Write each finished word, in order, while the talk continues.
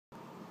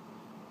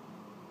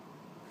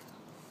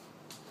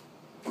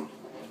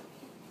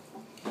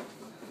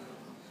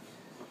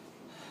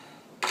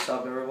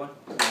up, everyone?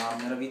 I'm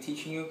going to be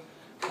teaching you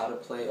how to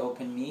play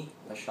Open Me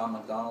by Shawn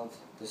McDonald.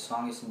 This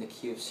song is in the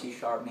key of C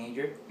sharp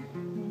major.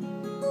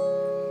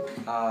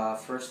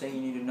 First thing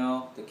you need to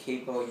know, the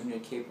capo, you need a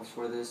capo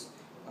for this.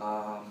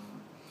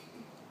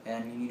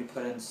 And you need to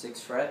put it in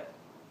 6th fret.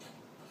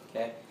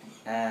 Okay?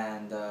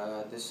 And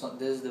this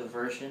is the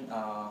version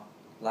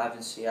live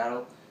in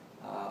Seattle.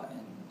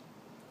 And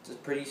it's a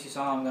pretty easy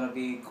song. I'm going to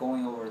be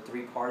going over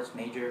 3 parts,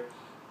 major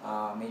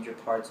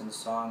parts in the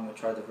song,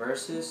 which are the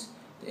verses,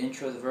 the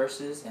intro of the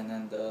verses, and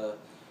then the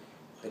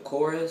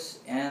chorus,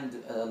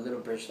 and a little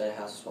bridge that it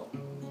has as well.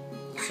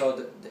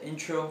 So the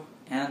intro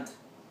and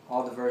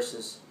all the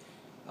verses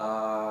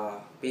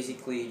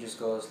basically just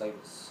goes like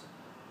this.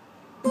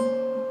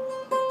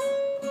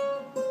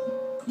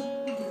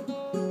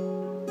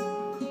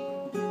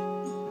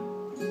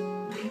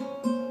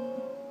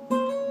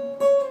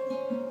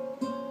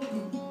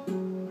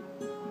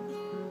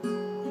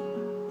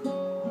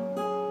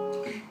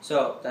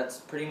 So that's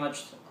pretty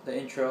much the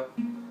intro.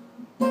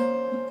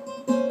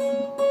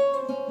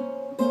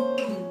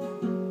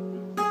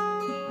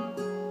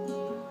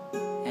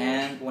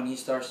 And when he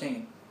starts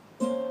singing,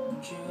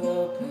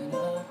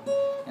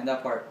 and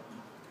that part.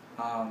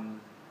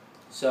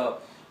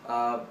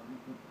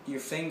 Your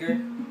finger,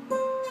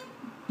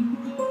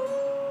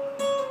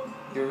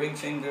 your ring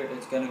finger,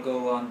 it's gonna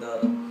go on the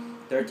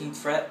 13th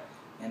fret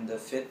and the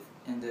 5th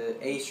and the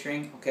A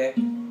string, okay?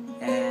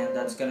 And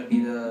that's gonna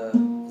be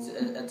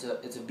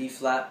it's a B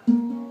flat.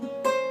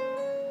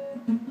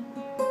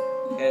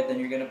 Okay, then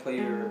you're gonna play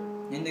your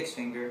index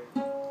finger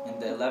in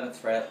the 11th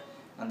fret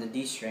on the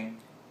D string.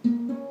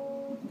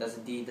 That's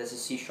a D, that's a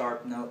C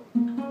sharp note.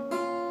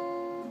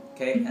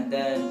 Okay, and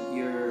then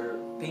your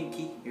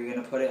pinky, you're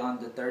gonna put it on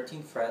the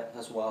 13th fret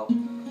as well,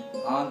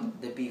 on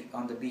the B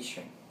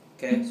string.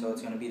 Okay, so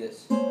it's gonna be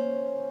this.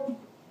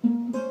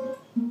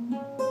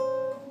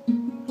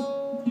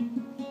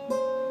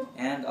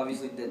 And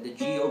obviously the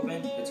G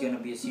open, it's gonna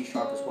be a C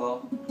sharp as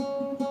well.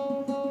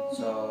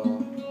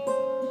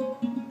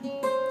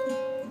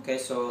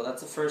 So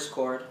that's the first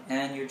chord,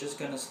 and you're just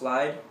gonna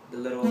slide the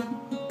little.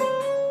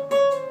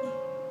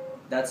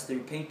 That's the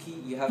pinky.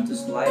 You have to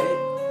slide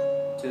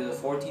it to the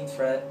 14th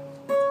fret,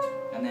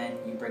 and then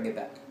you bring it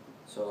back.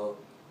 So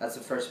that's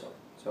the first one.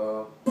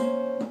 So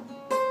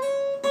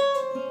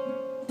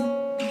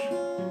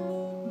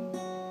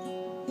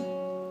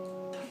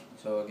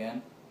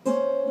again.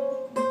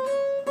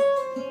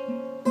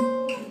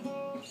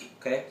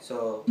 Okay,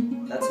 so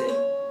that's it.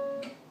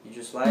 You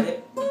just slide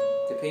it.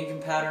 The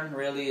pinging pattern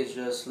really is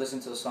just listen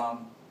to the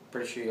song.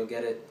 Pretty sure you'll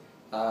get it.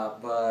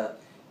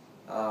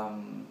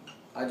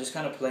 I just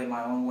kind of play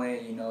my own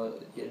way. You know,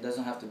 it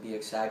doesn't have to be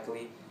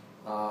exactly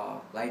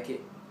like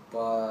it,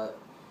 but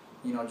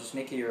you know, just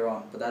make it your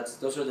own. But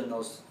those are the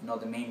notes. You know,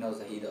 the main notes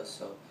that he does.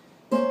 So.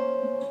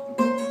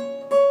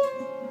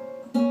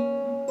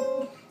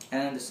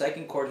 And then the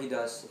second chord he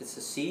does, it's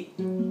a C,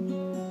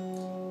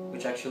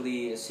 which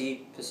actually a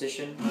C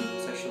position.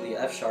 It's actually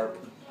F sharp.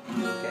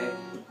 Okay,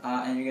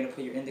 and you're gonna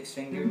put your index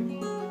finger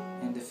in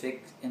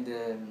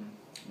the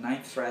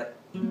 9th fret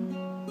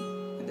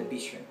in the B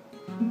string,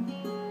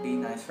 B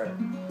 9th fret,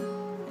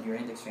 and your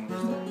index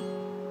finger's there.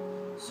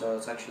 So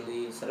it's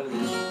actually, instead of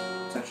this,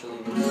 it's actually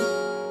this.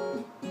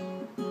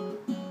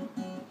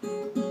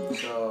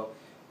 So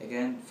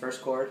again,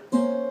 first chord.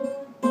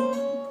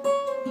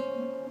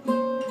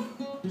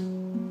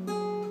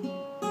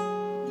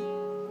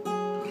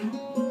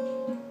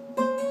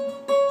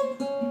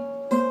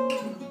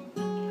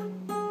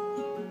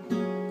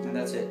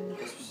 That's it.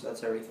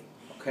 That's everything.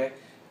 Okay,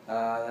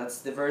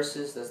 that's the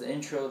verses. That's the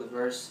intro, the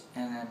verse,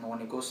 and then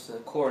when it goes to the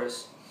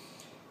chorus,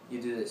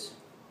 you do this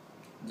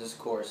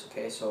chorus.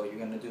 Okay, so you're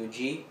gonna do a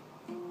G.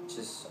 I'm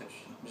just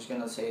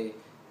gonna say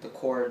the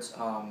chords.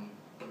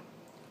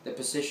 The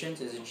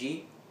positions is a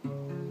G,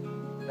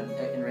 but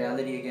in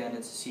reality, again,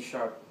 it's a C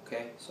sharp.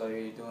 Okay, so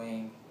you're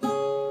doing.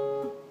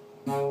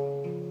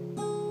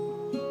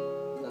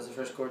 That's the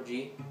first chord,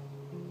 G.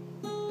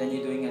 Then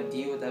you're doing a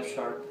D with F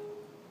sharp.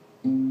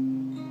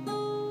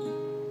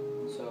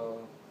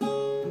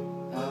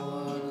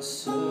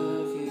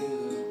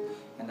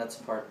 That's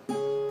the part. I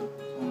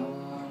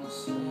wanna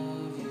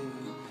serve you.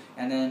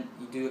 And then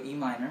you do E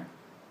minor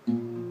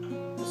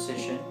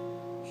position,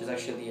 which is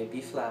actually a B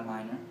flat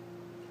minor.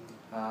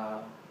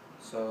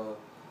 So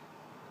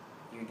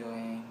you're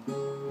doing I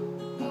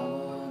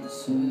wanna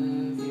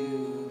serve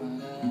you.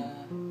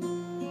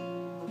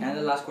 And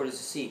the last chord is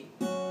a C.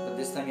 But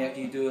this time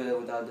you do it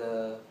without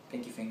the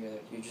pinky finger.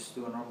 You just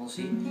do a normal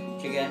C.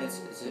 Which again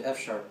it's an F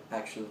sharp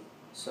actually.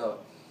 So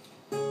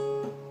I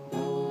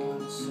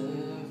wanna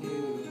serve you.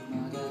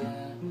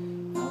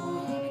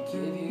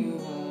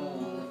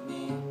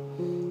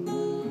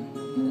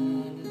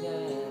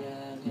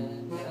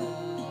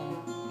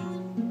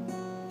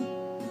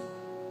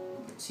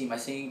 See, my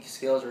singing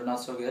skills are not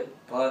so good,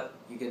 but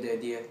you get the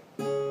idea.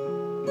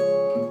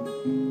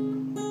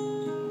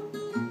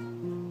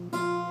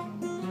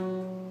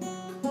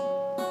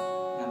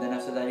 And then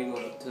after that you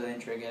go to the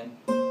intro again.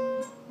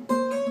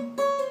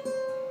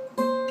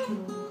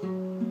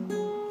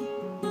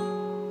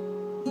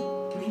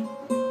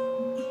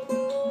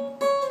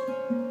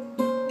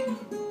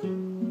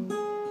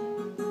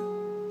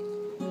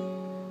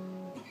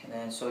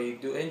 And so you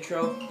do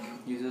intro,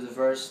 you do the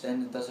verse,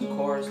 then it does a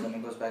chorus, then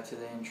it goes back to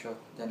the intro,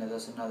 then it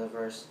does another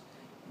verse,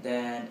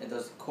 then it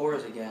does the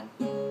chorus again.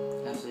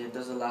 After it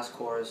does the last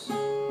chorus. He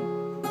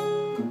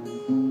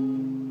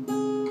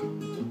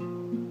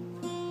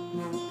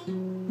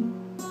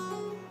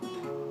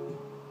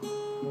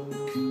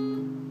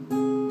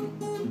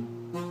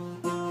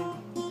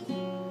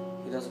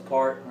does a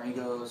part where he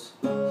goes,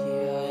 "Here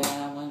I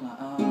am with my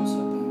arms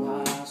open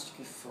wide,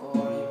 looking for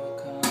you to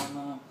come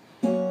up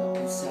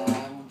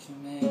inside, won't you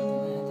make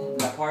it?"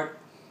 That part,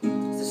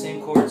 it's the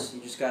same chords,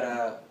 you just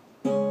gotta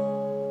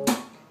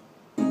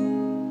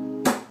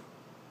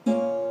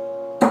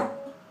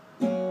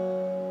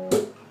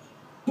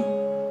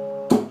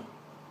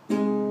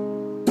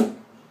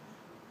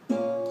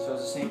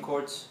same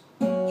chords,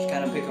 just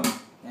kind of pick them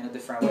in a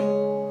different way.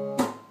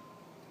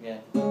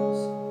 Again,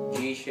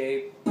 G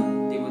shape,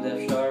 D with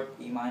F sharp,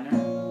 E minor,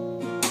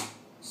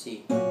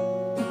 C.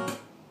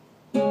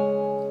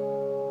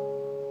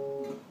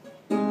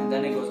 And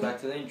then it goes back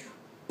to the intro.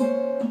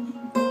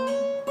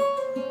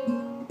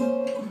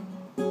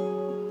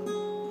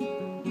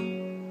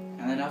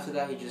 And then after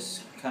that he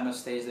just kind of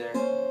stays there.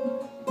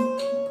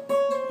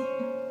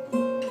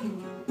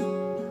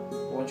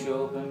 Won't you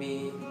open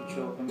me, won't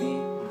you open me?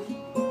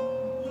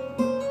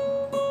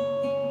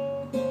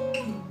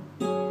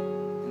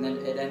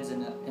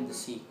 In the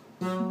C.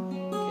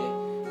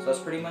 Okay, so that's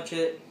pretty much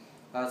it.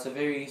 It's a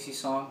very easy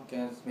song.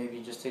 Again, maybe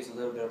it just takes a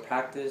little bit of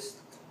practice.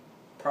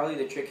 Probably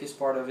the trickiest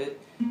part of it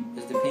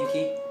is the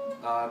pinky,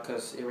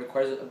 because it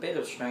requires a bit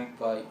of strength,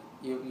 but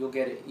you'll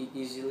get it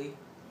easily.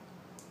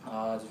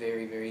 It's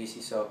very, very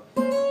easy. So,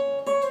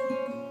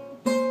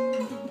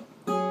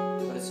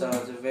 but it's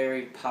a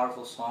very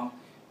powerful song.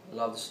 I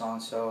love the song.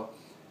 So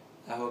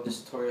I hope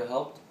this tutorial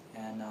helped,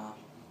 and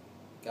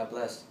God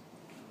bless.